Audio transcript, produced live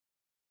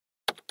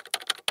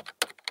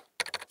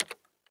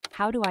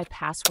How do I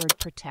password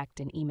protect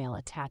an email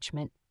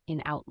attachment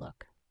in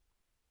Outlook?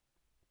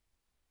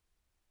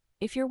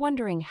 If you're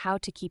wondering how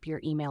to keep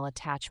your email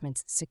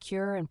attachments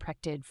secure and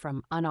protected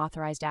from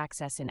unauthorized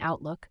access in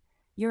Outlook,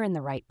 you're in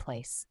the right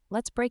place.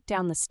 Let's break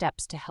down the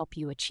steps to help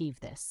you achieve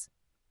this.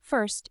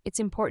 First, it's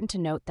important to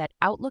note that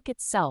Outlook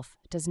itself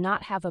does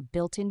not have a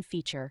built-in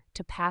feature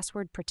to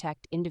password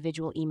protect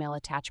individual email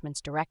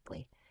attachments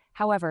directly.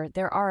 However,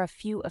 there are a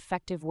few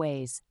effective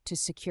ways to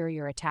secure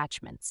your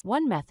attachments.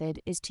 One method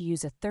is to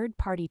use a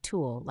third-party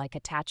tool like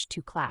Attach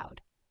to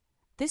Cloud.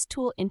 This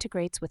tool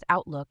integrates with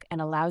Outlook and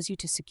allows you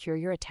to secure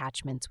your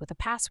attachments with a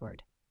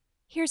password.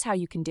 Here's how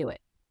you can do it.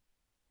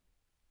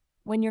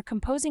 When you're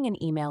composing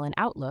an email in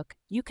Outlook,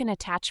 you can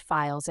attach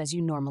files as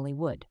you normally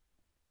would.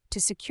 To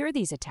secure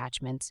these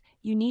attachments,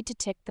 you need to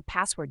tick the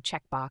password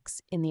checkbox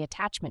in the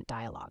attachment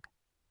dialog.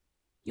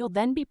 You'll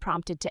then be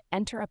prompted to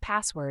enter a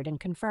password and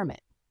confirm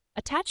it.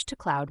 Attach to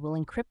Cloud will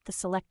encrypt the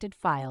selected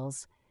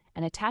files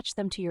and attach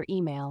them to your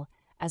email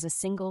as a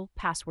single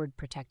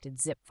password-protected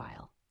zip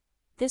file.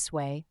 This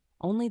way,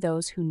 only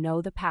those who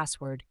know the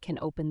password can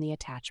open the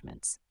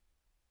attachments.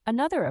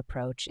 Another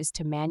approach is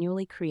to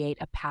manually create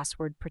a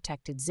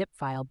password-protected zip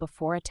file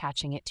before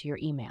attaching it to your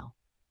email.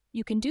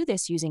 You can do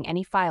this using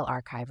any file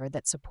archiver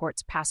that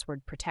supports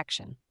password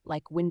protection,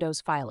 like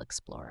Windows File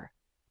Explorer.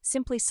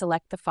 Simply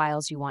select the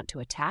files you want to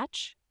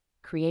attach,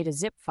 create a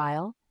zip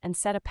file, and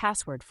set a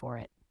password for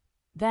it.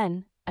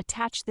 Then,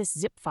 attach this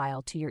zip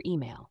file to your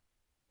email.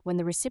 When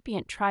the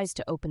recipient tries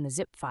to open the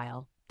zip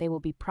file, they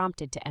will be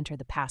prompted to enter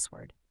the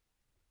password.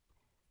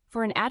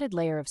 For an added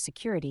layer of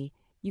security,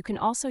 you can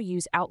also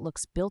use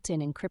Outlook's built-in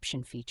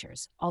encryption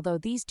features, although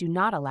these do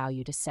not allow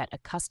you to set a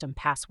custom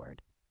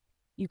password.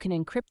 You can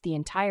encrypt the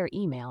entire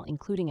email,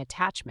 including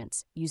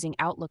attachments, using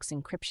Outlook's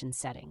encryption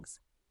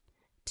settings.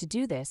 To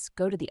do this,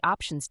 go to the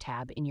Options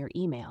tab in your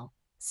email,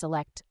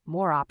 select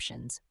More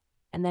Options,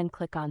 and then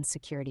click on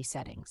Security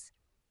Settings.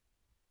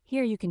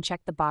 Here you can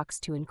check the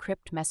box to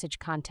encrypt message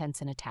contents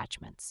and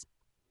attachments.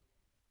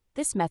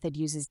 This method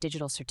uses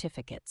digital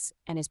certificates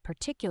and is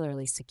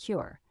particularly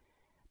secure,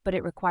 but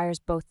it requires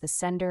both the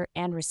sender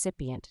and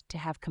recipient to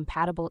have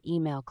compatible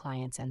email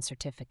clients and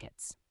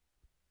certificates.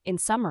 In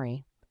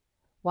summary,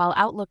 while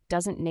Outlook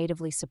doesn't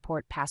natively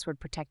support password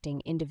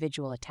protecting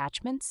individual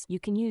attachments, you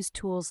can use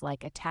tools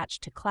like Attach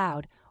to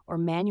Cloud or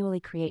manually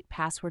create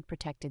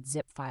password-protected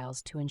zip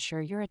files to ensure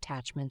your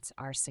attachments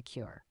are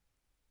secure.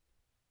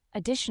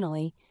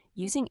 Additionally,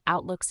 using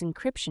Outlook's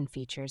encryption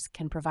features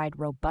can provide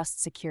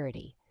robust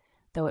security,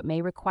 though it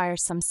may require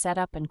some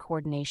setup and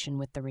coordination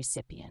with the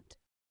recipient.